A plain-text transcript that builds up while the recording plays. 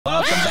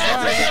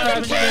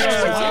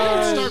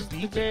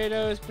eat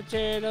potatoes,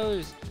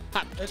 potatoes.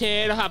 Hot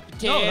potato, hot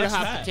potato,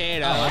 hot that.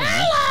 potato. Oh,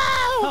 Hello!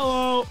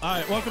 Hello. All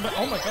right, welcome back.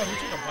 Oh my God, who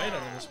took a bite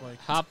out of this mic?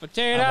 Hot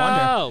potato,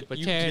 wonder.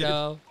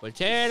 potato,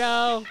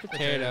 potato,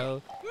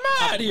 potato.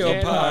 Mario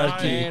Potato, Party.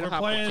 potato, We're hot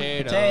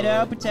playing-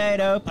 potato.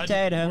 Potato,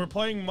 potato. We're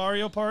playing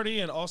Mario Party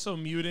and also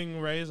muting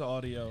Ray's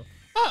audio.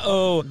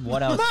 Uh-oh.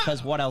 What else?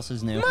 Because what else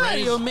is new?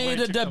 Mario Ray's made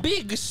way a to da go.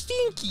 big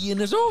stinky in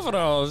his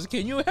overalls.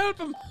 Can you help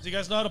him? Do you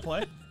guys know how to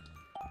play?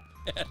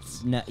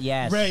 Yes. No,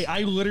 yes. Ray,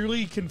 I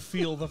literally can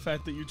feel the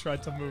fact that you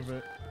tried to move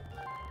it.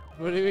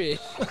 What do you mean?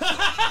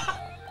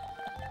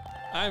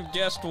 I'm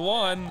guest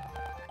one.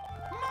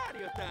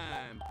 Mario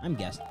time. I'm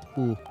guessing.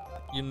 Ooh.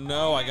 You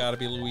know I gotta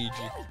be Luigi.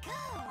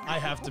 I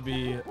have to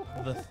be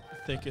the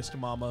thickest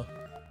mama.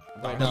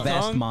 The Donkey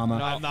best Kong? mama.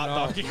 I'm not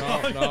Donkey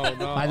Kong.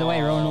 No. By the way,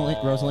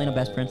 Rosalina,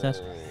 best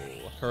princess.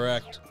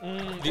 Correct.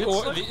 Mm,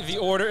 The, the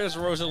order is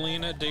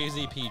Rosalina,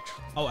 Daisy, Peach.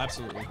 oh,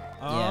 absolutely.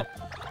 Yeah.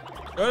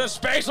 Go to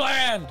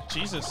Spaceland!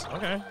 Jesus.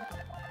 Okay.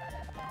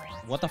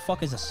 What the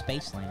fuck is a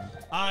space land?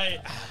 I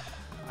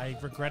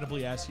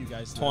regrettably asked you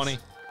guys this. 20,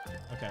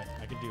 Okay,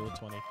 I can deal with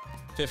 20.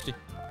 50.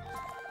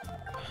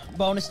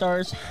 Bonus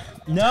stars.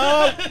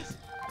 No.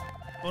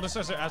 Bonus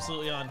stars are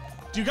absolutely on.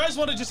 Do you guys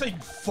want to just say,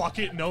 fuck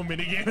it, no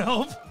minigame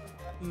help?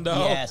 No.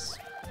 Yes.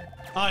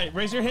 All right,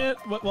 raise your hand.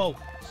 Well,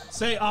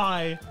 say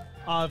I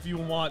if you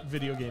want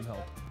video game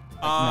help.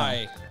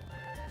 I.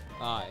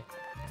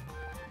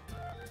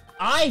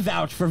 I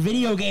vouch for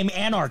video game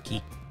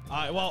anarchy. All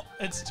right, well,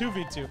 it's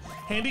 2v2.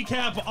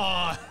 Handicap,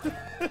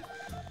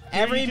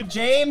 Every you can-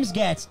 James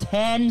gets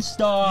 10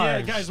 stars.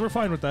 yeah, guys, we're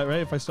fine with that, right?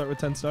 If I start with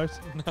 10 stars?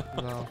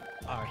 No.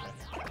 All right.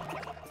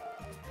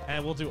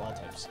 And we'll do all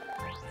types.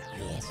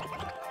 Yes.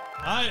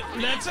 All right,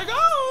 let's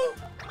go!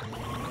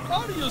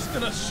 Mario's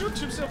gonna shoot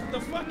himself in the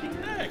fucking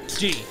neck.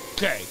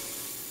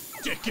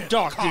 DK. Chicken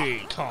Donkey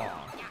cock. Kong.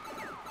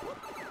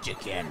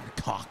 Chicken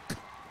cock.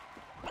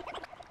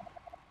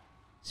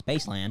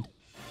 Spaceland?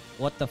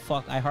 What the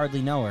fuck? I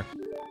hardly know her.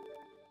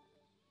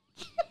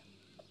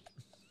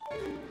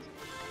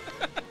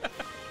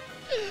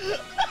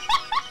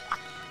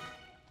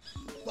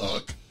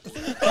 Fuck.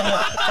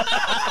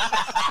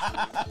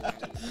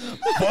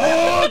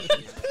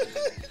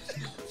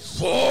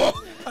 Fuck.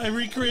 I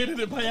recreated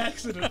it by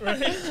accident,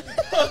 right?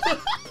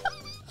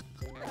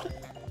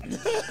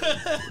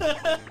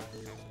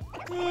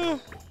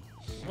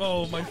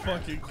 Oh my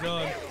fucking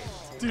God.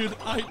 Dude,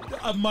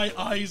 my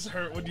eyes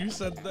hurt when you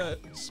said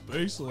that.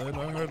 Spaceland,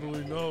 I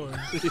hardly know him.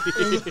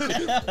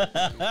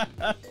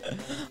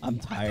 I'm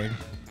tired.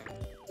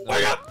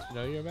 Wake up!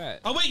 No, you're mad.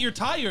 Oh wait, you're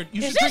tired.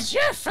 You Is should this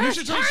drink, your you first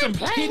should drink time some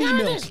playing kitty on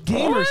milk this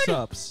gamer board?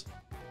 sups.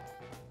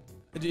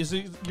 Is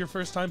it your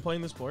first time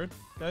playing this board,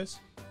 guys?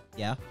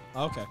 Yeah.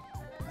 Okay.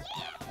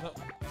 No,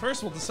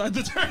 first, we'll decide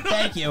the turn.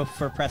 Thank you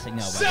for pressing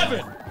no. by the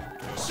Seven. way.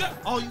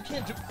 Oh, you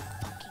can't do.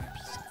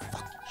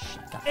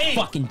 God, 8.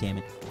 fucking damn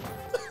it.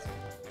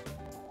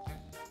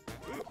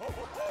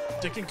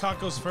 Dick and cock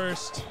goes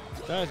first.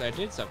 Guys, I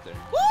did something.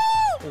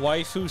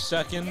 Waifu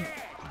second.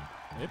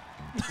 Yep.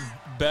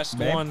 Best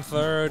Babe. one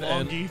third.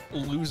 Longy.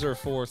 And loser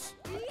fourth.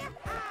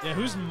 Yeah,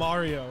 who's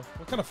Mario?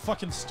 What kind of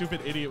fucking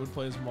stupid idiot would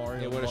play as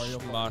Mario? Yeah, what a Mario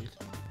schmuck.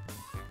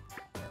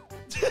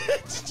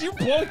 Did you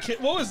blow a kid?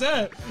 What was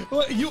that?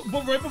 What,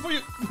 but right before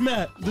you,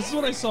 Matt. This is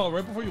what I saw.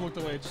 Right before you looked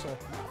away, I just saw.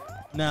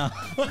 No.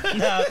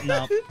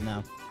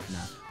 No.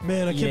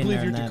 Man, I You can't didn't believe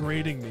earn you're that.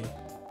 degrading me.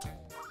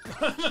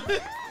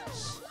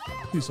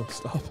 Please don't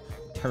stop.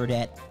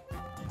 Turdette.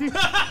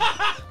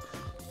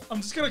 I'm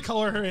just gonna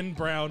color her in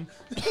brown.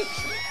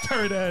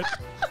 Turdette.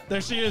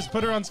 There she is.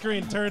 Put her on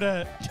screen.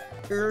 Turdette.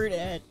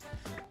 Turdette.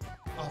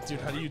 Oh,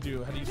 dude, how do you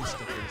do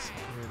stickers?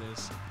 Here it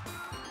is.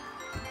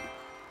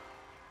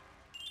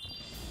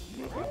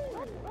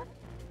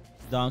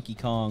 Donkey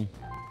Kong.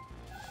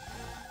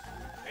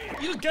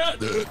 You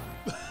got it.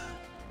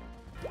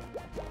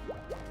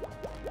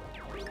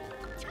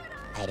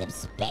 Item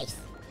space.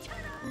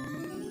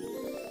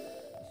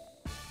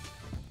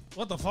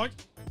 What the fuck?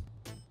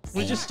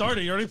 We just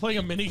started. You're already playing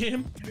a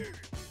minigame?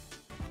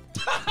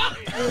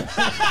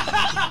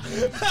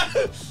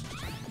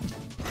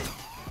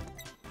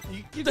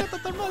 You got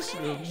the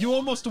mushroom. You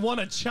almost won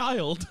a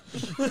child.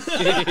 Is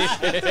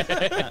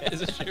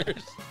it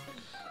yours?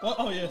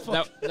 Oh yeah,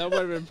 fuck. That would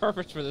have been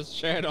perfect for this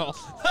channel.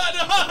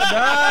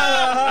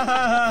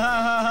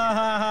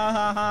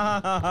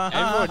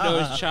 Everyone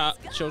knows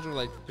children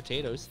like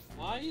potatoes.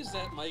 Why is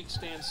that mic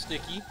stand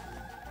sticky?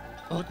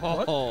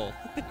 What? Oh,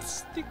 it's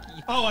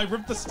sticky. Oh, I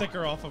ripped the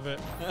sticker off of it.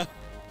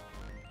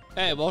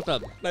 Hey, well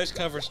done. Nice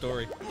cover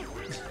story.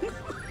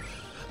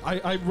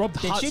 I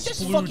rubbed Did hot she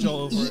just splooge fucking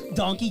all over eat it.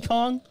 Donkey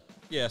Kong?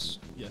 Yes.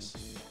 Yes,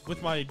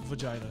 with my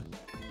vagina.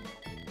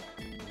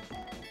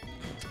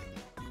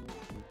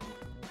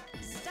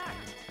 Start.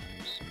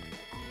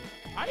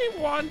 I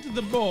want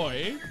the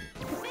boy.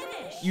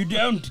 Finish. You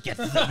don't get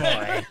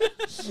the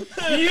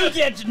boy. You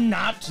get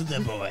not the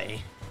boy.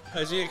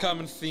 I see a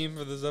common theme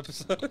for this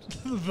episode.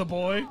 The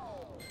boy.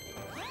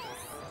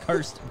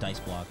 Cursed dice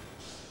block.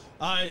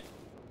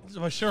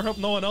 I sure hope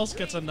no one else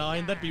gets a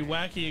 9. That'd be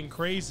wacky and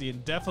crazy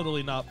and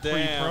definitely not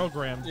Damn.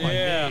 pre-programmed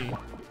Yeah. by me.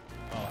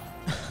 Oh.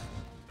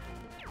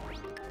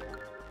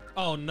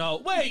 Oh no.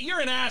 Wait, you're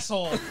an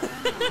asshole.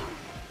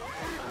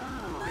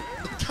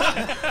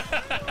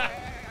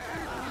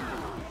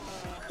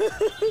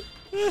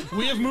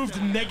 We have moved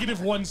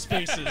 -1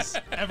 spaces.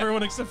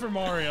 Everyone except for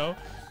Mario.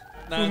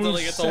 Not Who until moves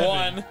he gets 7. a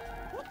 1.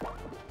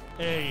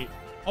 8.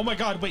 Oh my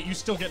god, wait, you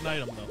still get an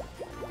item though.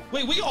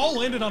 Wait, we all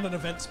landed on an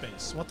event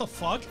space. What the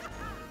fuck?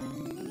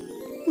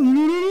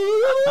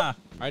 Ah,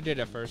 I did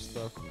it first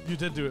though. You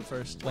did do it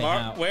first. Wait,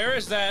 how? Where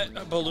is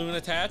that balloon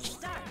attached?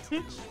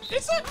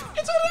 It's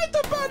right at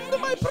the bottom of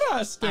my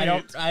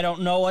prostate. I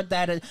don't know what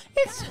that is.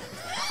 It's.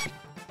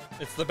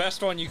 It's the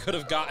best one you could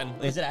have gotten.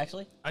 Is it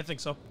actually? I think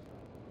so.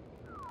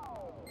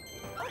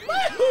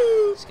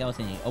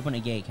 Skeleton, open a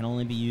gate can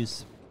only be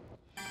used.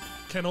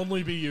 Can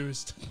only be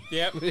used.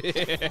 Yep.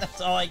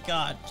 That's all I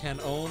got. Can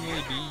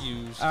only be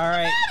used. All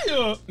right,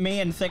 Mario! me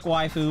and Thick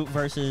Waifu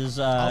versus.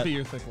 I'll be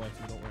your thick wife,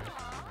 don't worry.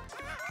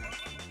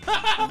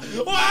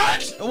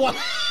 What? What?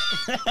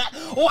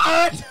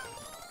 What?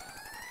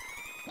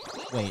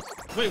 Wait.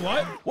 Wait,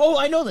 what? Whoa,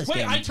 I know this Wait,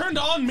 game. I turned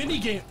on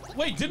minigame.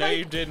 Wait, did No, I?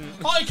 you didn't.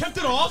 Oh, I kept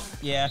it off?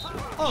 Yeah.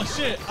 Oh,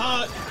 shit.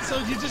 So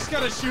you just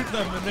gotta shoot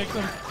them and make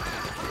them...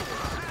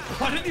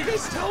 Why didn't you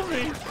guys tell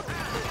me?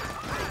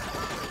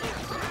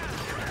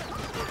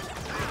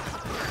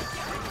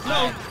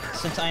 No.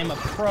 Since I am a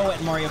pro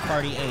at Mario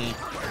Party 8,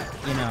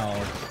 you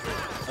know,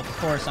 of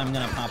course I'm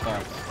gonna pop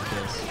off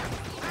this.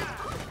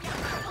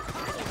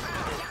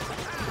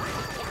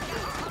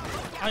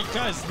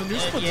 Guys, the new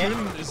yeah.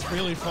 Splatoon is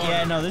really fun.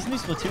 Yeah, no, this new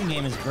Splatoon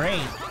game is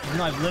great. Even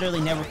though I've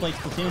literally never played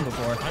Splatoon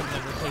before. I've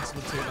never played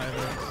Splatoon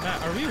either.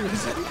 Matt, are we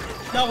losing?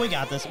 No, we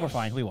got this. We're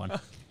fine. We won.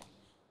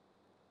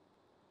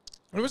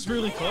 It was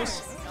really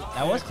close.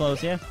 That was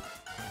close, yeah.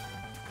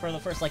 For the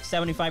first, like,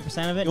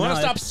 75% of it. You want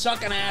to no, stop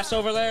sucking ass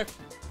over there?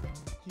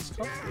 He's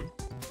comfy.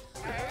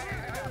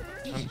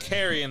 I'm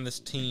carrying this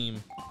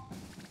team.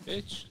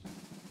 Bitch.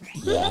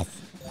 Yes.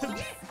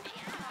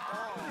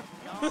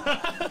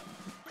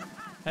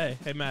 Hey,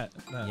 Matt.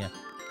 Yeah.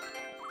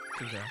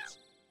 Congrats.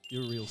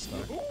 You're a real star.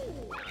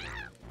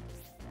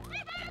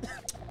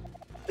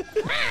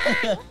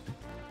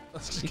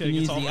 Let's just You kidding.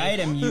 can It's use all the me.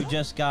 item you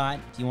just got.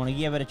 Do you want to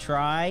give it a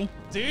try?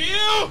 Do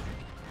you?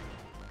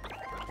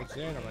 What's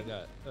the item I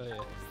got? Oh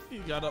yeah.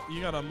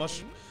 You got a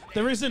mushroom.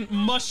 There isn't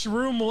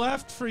mushroom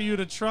left for you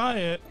to try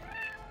it.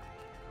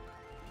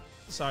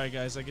 Sorry,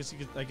 guys. I guess you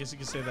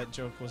could say that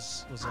joke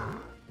was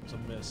a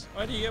miss.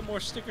 Why do you get more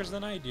stickers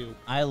than I do?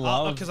 I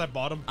love. Because I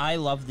bought them. I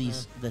love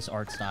this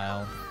art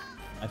style.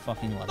 I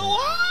fucking love it.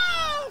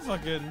 Ah,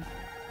 fucking.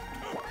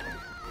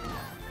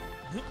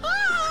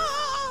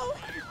 Ah!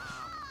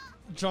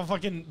 Draw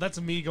fucking. That's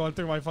me going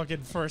through my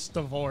fucking first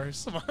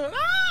divorce.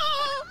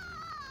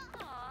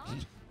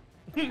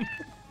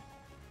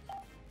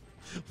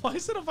 Why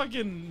is it a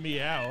fucking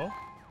meow?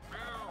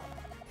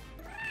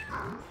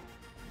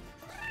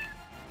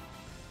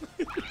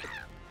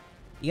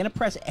 You gonna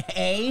press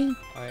A?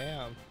 I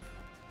am.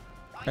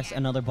 Press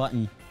another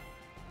button.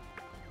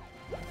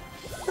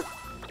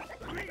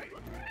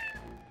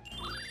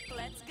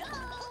 Let's go.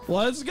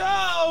 Let's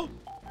go!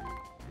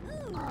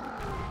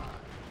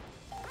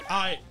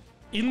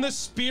 In the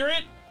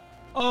spirit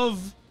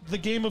of the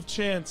game of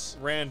chance,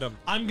 Random.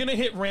 I'm gonna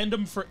hit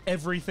random for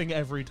everything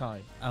every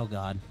time. Oh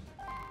god.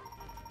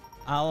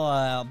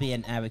 I'll be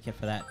an advocate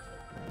for that.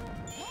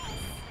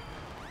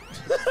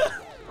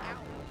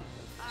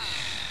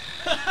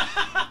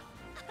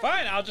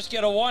 Fine, I'll just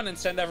get a 1 and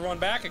send everyone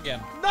back again.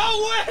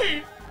 No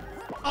way!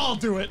 I'll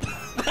do it.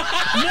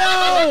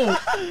 No!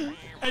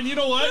 And you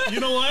know what? You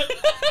know what?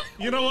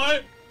 You know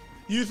what?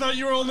 You thought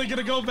you were only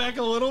gonna go back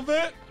a little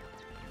bit?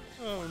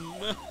 Oh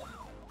no.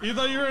 You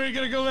thought you were only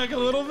gonna go back a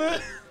little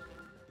bit?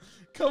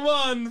 Come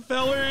on,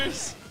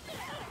 fellers.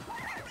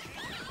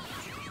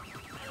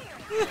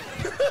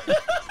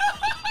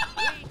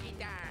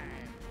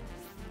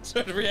 So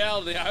in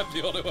reality, I'm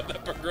the only one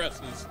that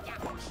progresses.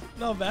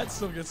 No, Matt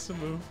still gets to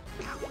move.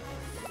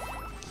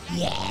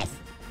 Yes,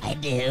 I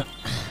do.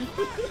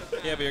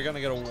 Yeah, but you're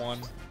gonna get a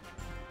 1.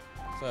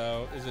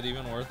 So, is it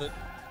even worth it?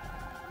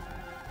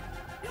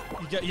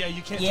 You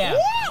can't. Yeah,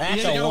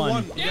 that's You a got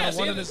 1. You Yeah, got a see,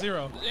 1 and a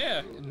 0.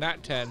 Yeah.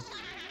 Not 10.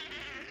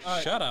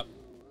 Shut up.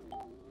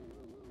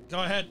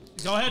 Go ahead.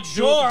 Go ahead.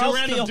 Sure, do I'll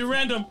random. steal. Do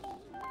random.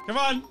 Come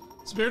on.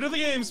 Spirit of the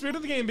game. Spirit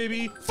of the game,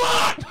 baby.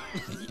 Fuck!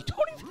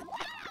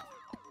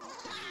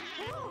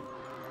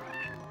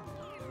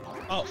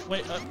 Oh,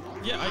 wait.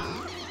 Yeah,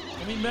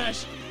 let me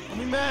mash. Let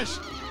me mash.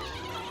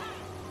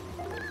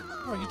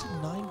 Oh, you took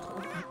 9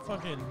 cards.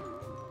 Fucking.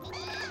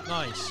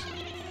 Nice.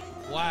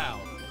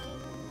 Wow.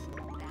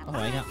 Oh,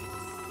 I got.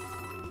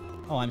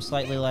 Oh, I'm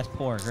slightly less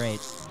poor.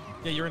 Great.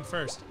 Yeah, you're in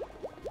first.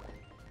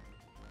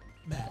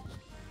 Matt.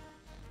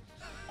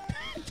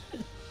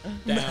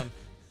 Down.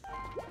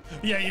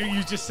 Yeah,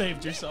 you just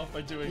saved yourself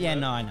by doing Yeah,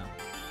 that. no, I know.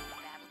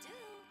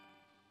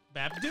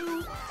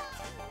 Babdoo.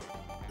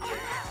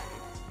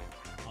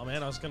 Oh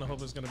man, I was gonna hope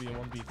it was gonna be a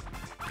 1B.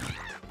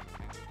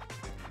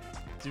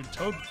 Dude,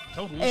 Toad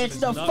losing It's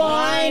is the nuts.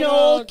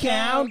 final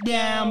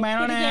countdown.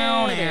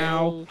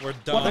 Now. We're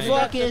done. What the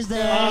fuck is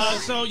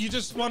this? So you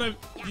just want to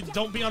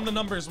don't be on the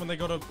numbers when they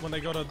go to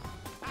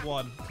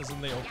 1, because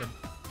then they open.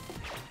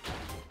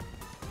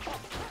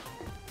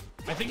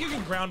 I think you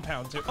can ground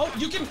pound too. Oh,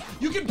 you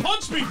can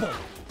punch people.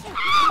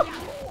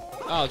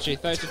 Oh, gee,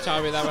 thanks for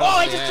telling me that. Oh,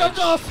 I just jumped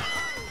off.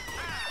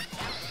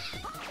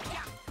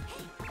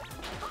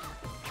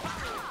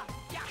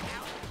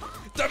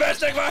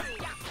 Domestic violence.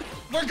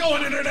 We're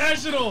going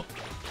international.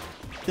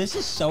 This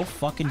is so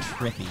fucking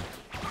trippy.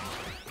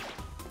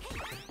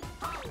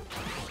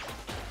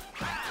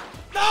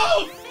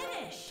 No!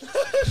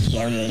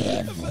 You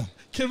live.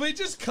 Can we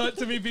just cut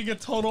to me being a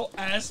total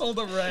asshole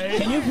to Ray?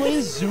 Can you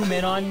please zoom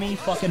in on me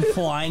fucking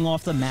flying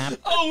off the map?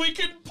 Oh, we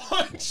can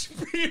punch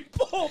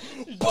people.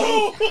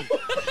 Boom!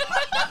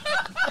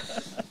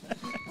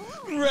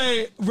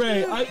 Ray,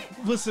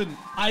 listen,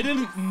 I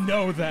didn't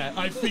know that.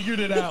 I figured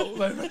it out.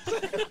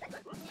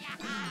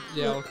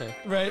 Yeah, okay.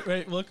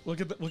 Right, look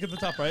at the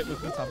top right. Look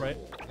at the top right.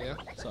 Yeah.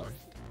 Sorry.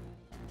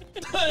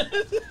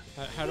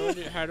 How do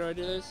I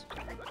do this?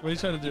 What are you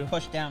trying to do?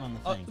 Push down on the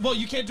thing. Well,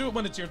 you can't do it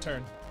when it's your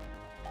turn.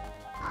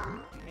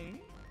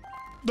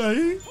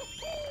 Nay.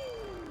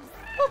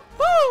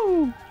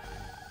 Woo!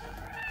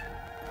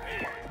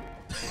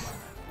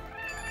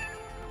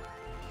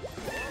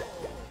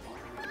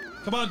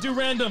 Come on, do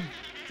random.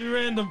 Do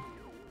random.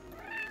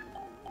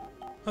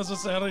 I was gonna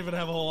say, I don't even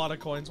have a whole lot of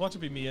coins. Watch it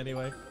be me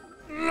anyway.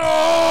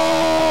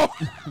 No!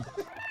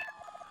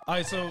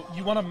 Alright, so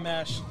you want to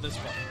mash this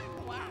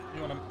button.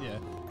 You want to, yeah.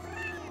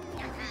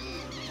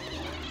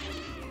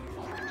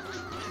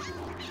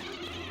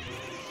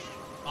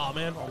 Aw,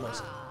 man,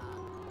 almost.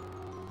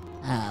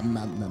 Ah,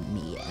 Mamma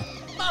Mia.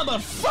 Mama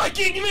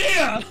fucking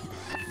Mia!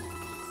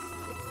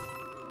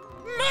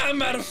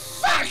 Mama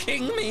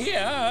fucking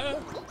Mia!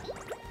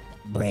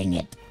 Bring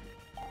it.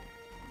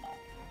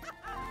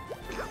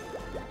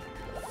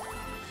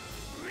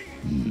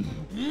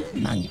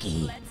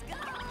 Monkey.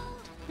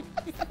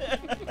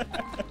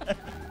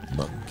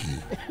 Monkey.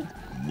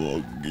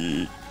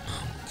 Monkey.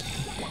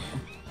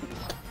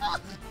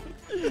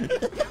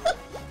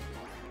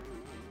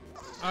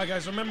 Alright,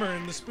 guys, remember,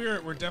 in the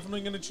spirit, we're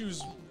definitely gonna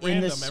choose In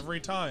random this- every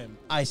time.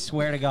 I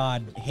swear to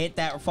God, hit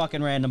that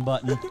fucking random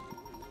button.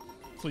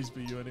 Please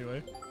be you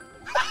anyway.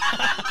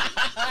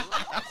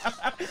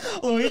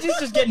 Luigi's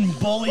just getting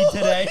bullied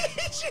today.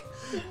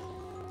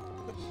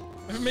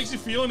 If it makes you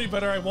feel any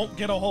better, I won't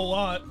get a whole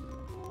lot.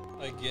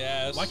 I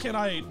guess. Why can't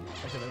I?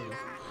 Okay, there we go.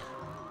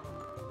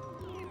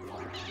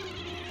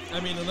 I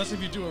mean, unless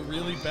if you do a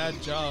really bad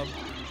job.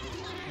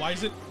 Why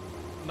is it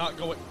not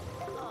going?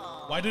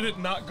 Why did it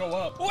not go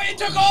up? We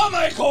took all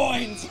my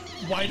coins!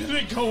 Why did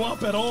it go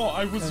up at all?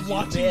 I was 'Cause you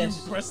watching you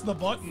missed. press the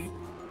button.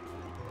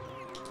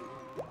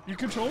 Your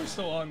controller's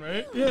still on,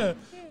 right? Yeah.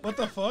 What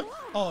the fuck?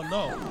 Oh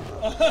no.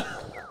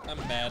 I'm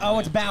mad. Oh,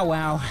 it's Bow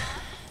Wow.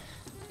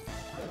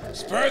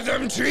 Spur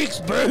them cheeks,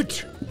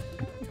 bitch!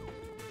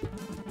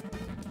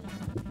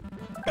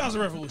 Bowser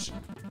Revolution.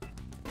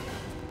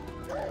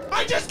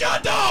 I just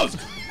got those!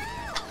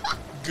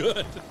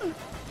 Good.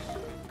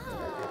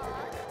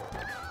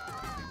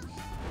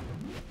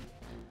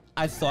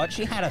 I thought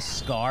she had a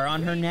scar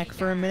on her neck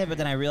for a minute, but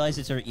then I realized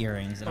it's her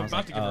earrings, and I I'm was about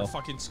like, to give her oh. a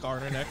fucking scar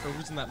on her neck for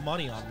losing that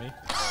money on me.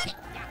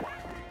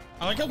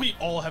 I like how we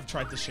all have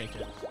tried to shake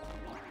it.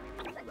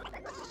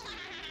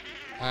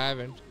 I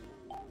haven't.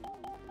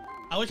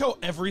 I like how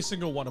every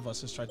single one of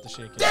us has tried to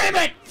shake it. Damn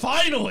it!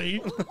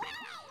 Finally!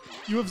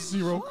 You have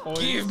 0 coins.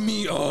 Give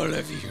me all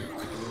of you.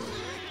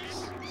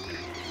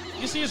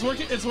 You see, it's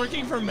working. It's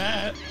working for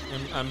Matt.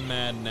 I'm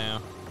mad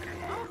now.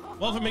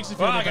 Well, if it makes you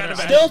feel Well, any I got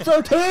better, it back.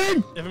 Still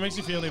 13! if it makes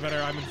you feel any better,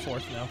 I'm in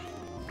 4th now.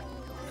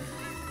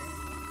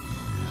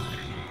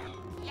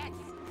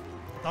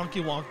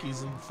 Donkey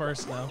Wonky's in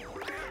 1st now.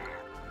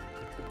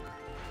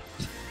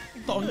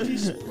 Donkey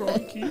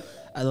Spronky.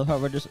 I love how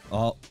we're just. Oh,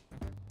 All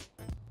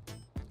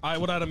right,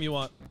 what item you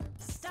want?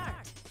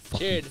 fucking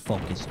Kid.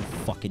 focus, you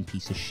fucking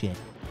piece of shit.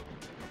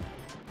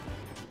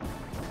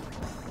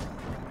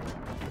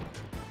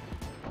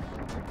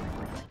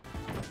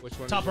 Which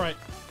one? Top is it? right.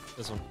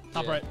 This one.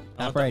 Top Yeah. right.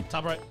 Top right.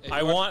 Top right. If I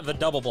you want the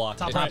double block.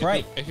 Top Top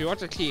right. right. If you want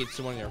the key, it's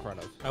the one you're in front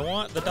of. I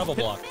want the double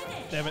block.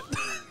 Damn it.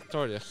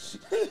 Told you.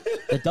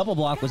 The double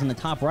block was in the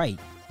top right.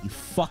 You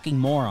fucking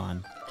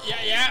moron.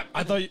 Yeah.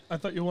 I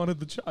thought you wanted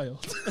the child.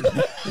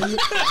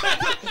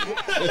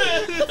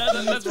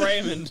 That's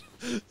Raymond.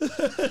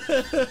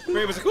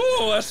 Raymond's like,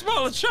 ooh, a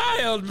small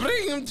child,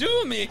 bring him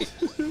to me.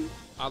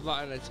 I'm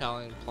not an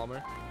Italian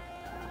plumber.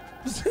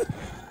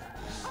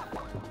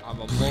 I'm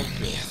a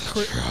monkey.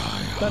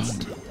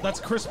 That's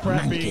Chris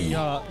Pratt being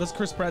that's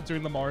Chris Pratt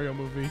doing the Mario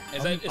movie.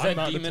 Is I'm that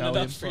not demon Italian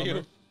enough for you?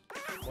 plumber.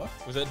 What?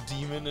 Was that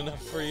demon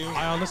enough for you?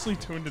 I honestly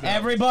tuned it out.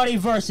 Everybody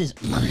versus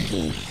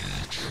monkey.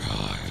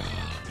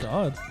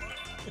 God.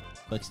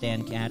 Quick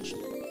stand catch.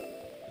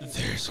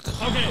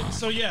 Okay,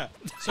 so yeah.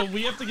 So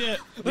we have to get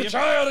The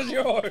child is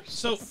yours.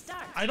 So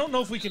I don't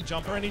know if we can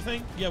jump or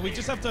anything. Yeah, we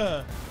just have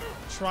to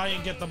try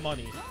and get the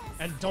money.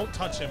 And don't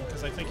touch him,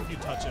 because I think if you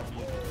touch him,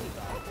 you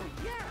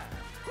die.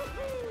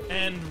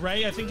 And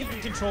Ray, I think you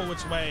can control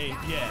which way.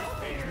 Yeah,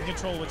 you can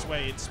control which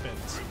way it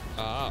spins.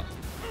 Ah.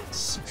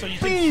 So you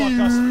can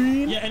fuck us.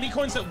 Yeah, any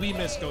coins that we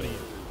miss go to you.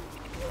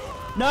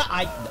 No,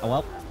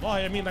 well,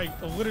 I mean, I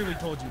literally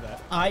told you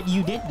that.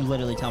 you did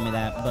literally tell me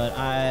that,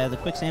 but the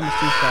quicksand was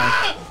too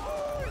far.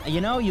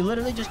 You know, you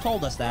literally just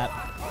told us that.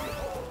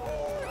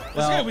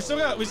 Well, Well, we still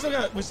got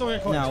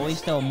coins. no, we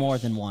still more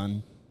than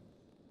one.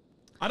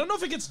 I don't know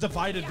if it gets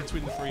divided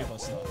between the three of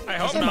us though. I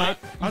hope It not. might.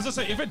 I was gonna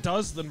say if it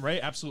does, then Ray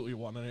absolutely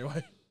won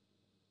anyway.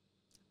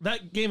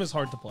 That game is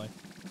hard to play.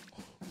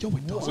 Yo,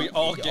 it does. We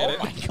all get Oh it.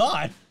 my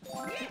god.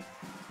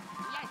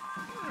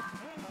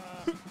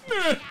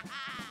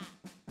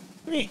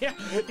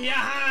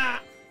 Yeah.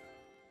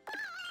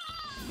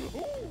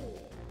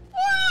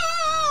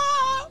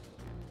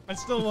 I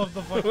still love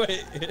the fucking.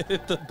 Wait,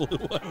 hit the blue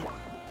one.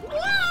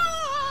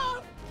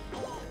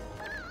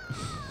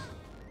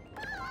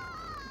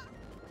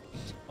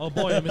 Oh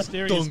boy, a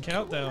mysterious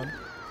countdown.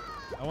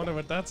 I wonder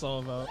what that's all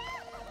about.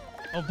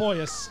 Oh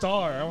boy, a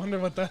star. I wonder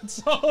what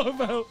that's all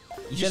about.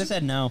 You should have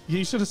said no.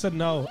 You should have said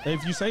no.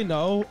 If you say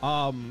no,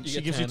 she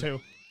get gives you 10.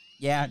 2.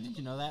 Yeah, did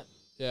you know that?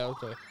 Yeah,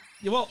 okay.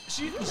 Yeah, well,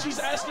 she's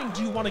asking,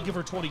 do you want to give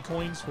her 20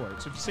 coins for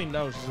it? So if you say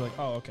no, she's like,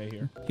 oh, okay,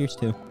 here. Here's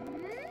 2.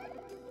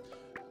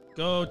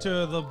 Go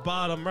to the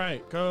bottom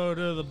right. Go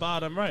to the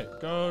bottom right.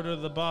 Go to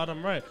the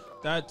bottom right.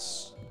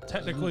 That's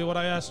technically what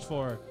I asked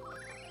for,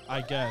 I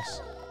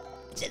guess.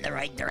 It's in the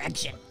right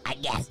direction, I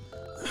guess.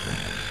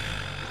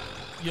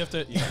 You have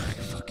to. Yeah.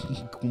 Fucking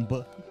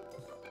Goomba.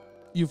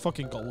 You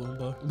fucking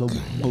Goomba.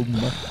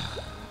 Goomba.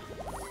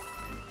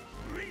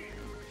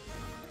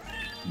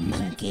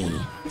 Monkey.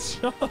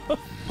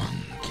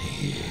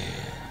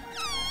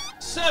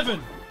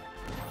 7.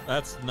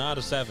 That's not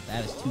a 7.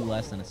 That is 2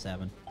 less than a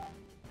 7.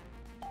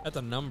 That's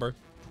a number.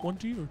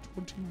 20 or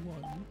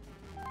 21.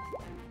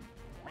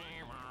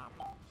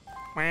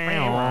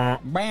 Wow.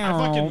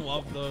 I fucking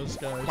love those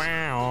guys.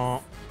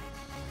 Wow.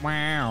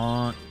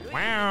 Wow.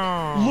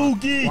 Wow.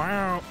 Loogie.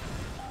 Wow.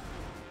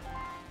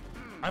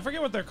 I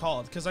forget what they're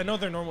called because I know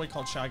they're normally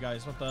called Shy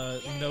Guys, but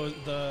the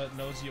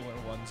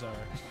nosular ones are.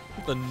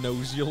 The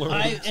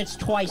nosular. It's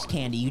twice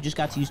candy. You just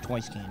got to use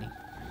twice candy.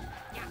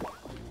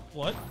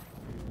 What?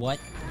 What?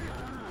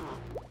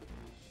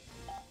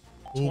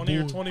 20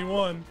 or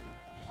 21.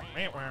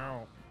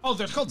 Oh,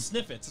 they're called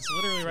Sniffits. It's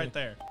literally right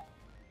there.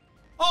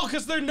 Oh,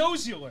 because they're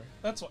nosular.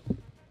 That's what.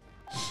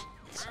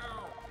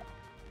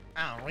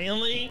 Oh,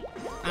 really?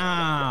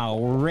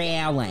 Oh,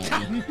 really?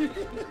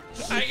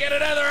 I get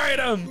another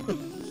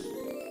item.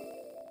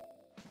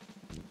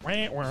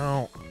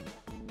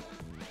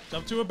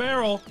 Jump to a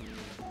barrel.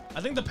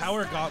 I think the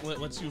power gauntlet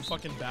lets you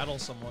fucking battle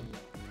someone.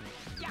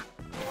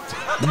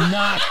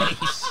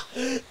 Nice.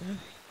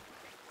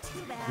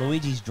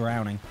 Luigi's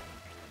drowning.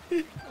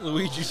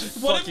 Luigi's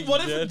What fucking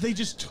if dead. they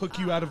just took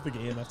you out of the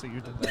game after you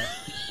did that?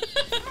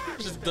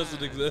 Just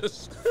doesn't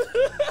exist.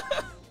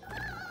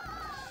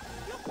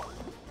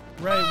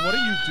 Ray, what are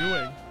you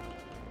doing?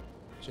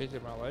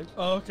 Changing my legs.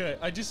 Oh, okay.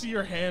 I just see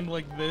your hand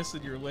like this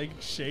and your leg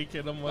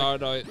shaking. I'm like, Oh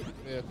no,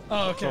 yeah.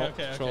 oh, okay, Control-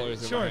 okay.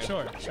 controller's in Sure, my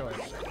sure, sure.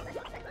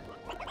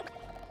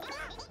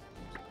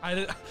 I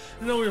didn't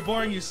know we were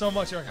boring you so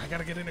much. You're like, I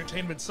gotta get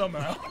entertainment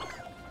somehow.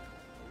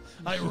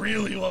 I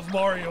really love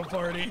Mario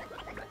Party.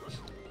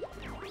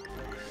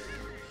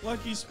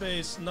 Lucky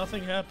Space,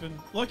 nothing happened.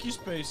 Lucky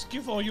Space,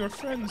 give all your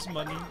friends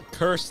money.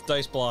 Cursed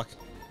dice block.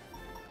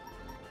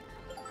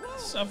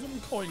 7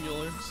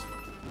 coinulars.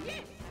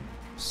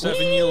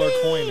 7-year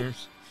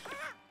coiners.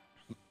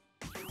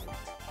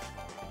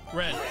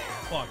 Red.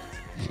 Fuck.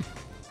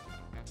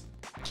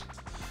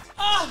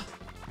 Ah!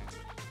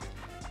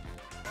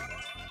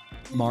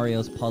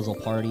 Mario's puzzle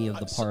party of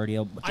the party.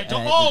 I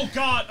don't. Oh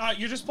god!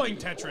 You're just playing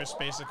Tetris,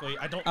 basically.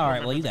 I don't. All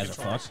right, well, you remember guys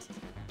the are controls. fucked.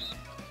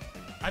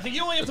 I think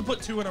you only have to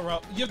put 2 in a row.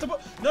 You have to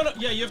put no.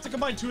 Yeah, you have to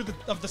combine 2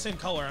 of the same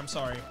color. I'm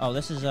sorry. Oh,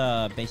 this is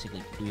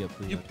basically Puyo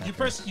Puyo. You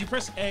Tetris.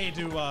 press A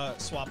to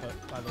swap it.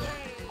 By the way,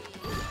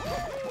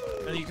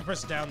 and then you can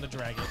press down to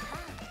drag it.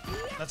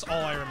 That's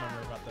all I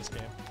remember about this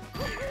game.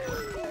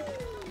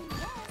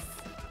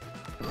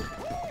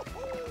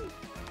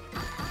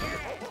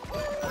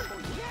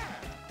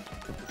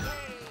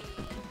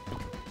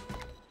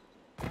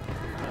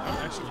 I'm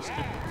actually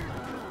stupid.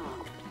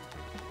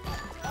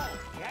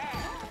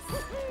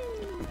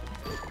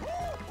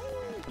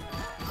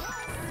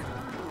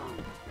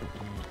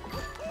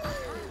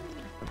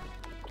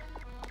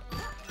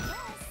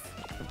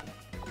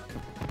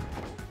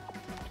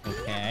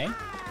 Okay.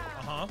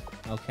 Uh-huh.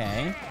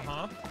 Okay.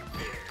 Uh-huh.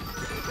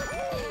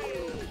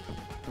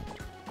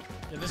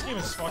 Yeah, this game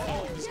is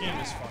fucking. This game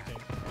is fucking.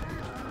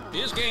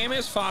 This game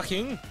is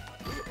fucking.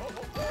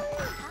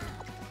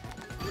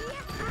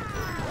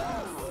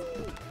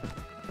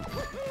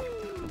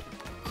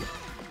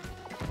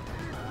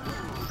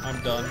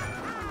 I'm done.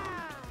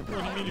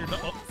 What do you mean you're done?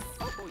 Oh.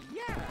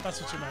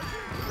 That's what you meant.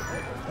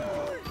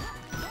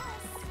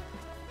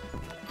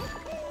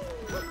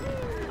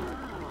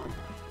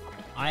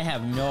 I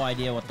have no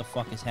idea what the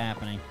fuck is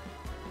happening.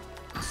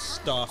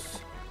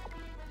 Stuff.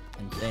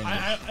 And things.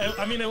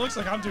 I mean, it looks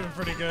like I'm doing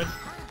pretty good.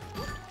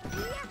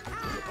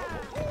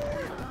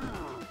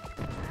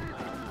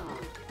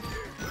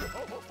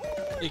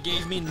 It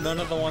gave me none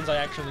of the ones I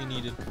actually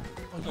needed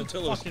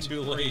until it was fucking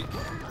too late.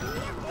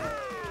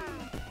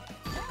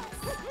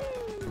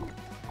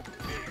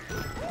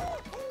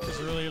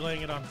 Just really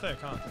laying it on thick,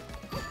 huh?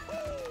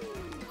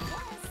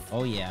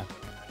 Oh yeah.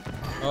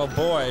 Oh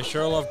boy, I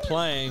sure love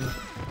playing.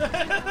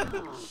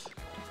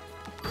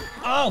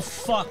 Oh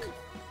fuck.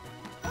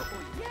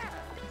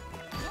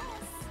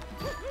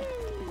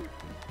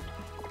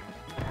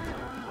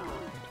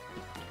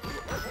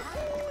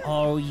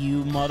 Oh,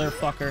 you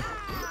motherfucker.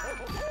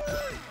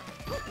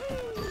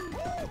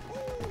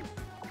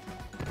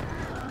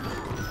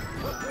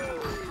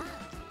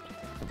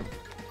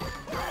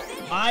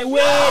 I win!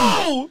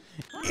 No!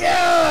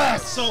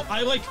 Yes! So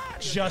I like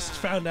just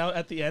found out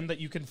at the end that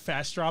you can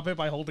fast drop it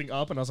by holding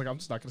up, and I was like, I'm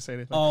just not gonna say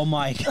anything. Oh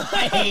my god,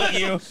 I hate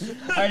you.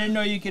 I didn't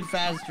know you could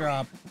fast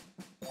drop.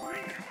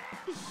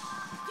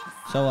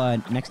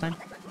 So, next time?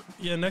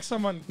 Yeah, next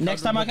time on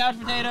Next time on Couch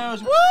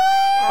Potatoes. Woo!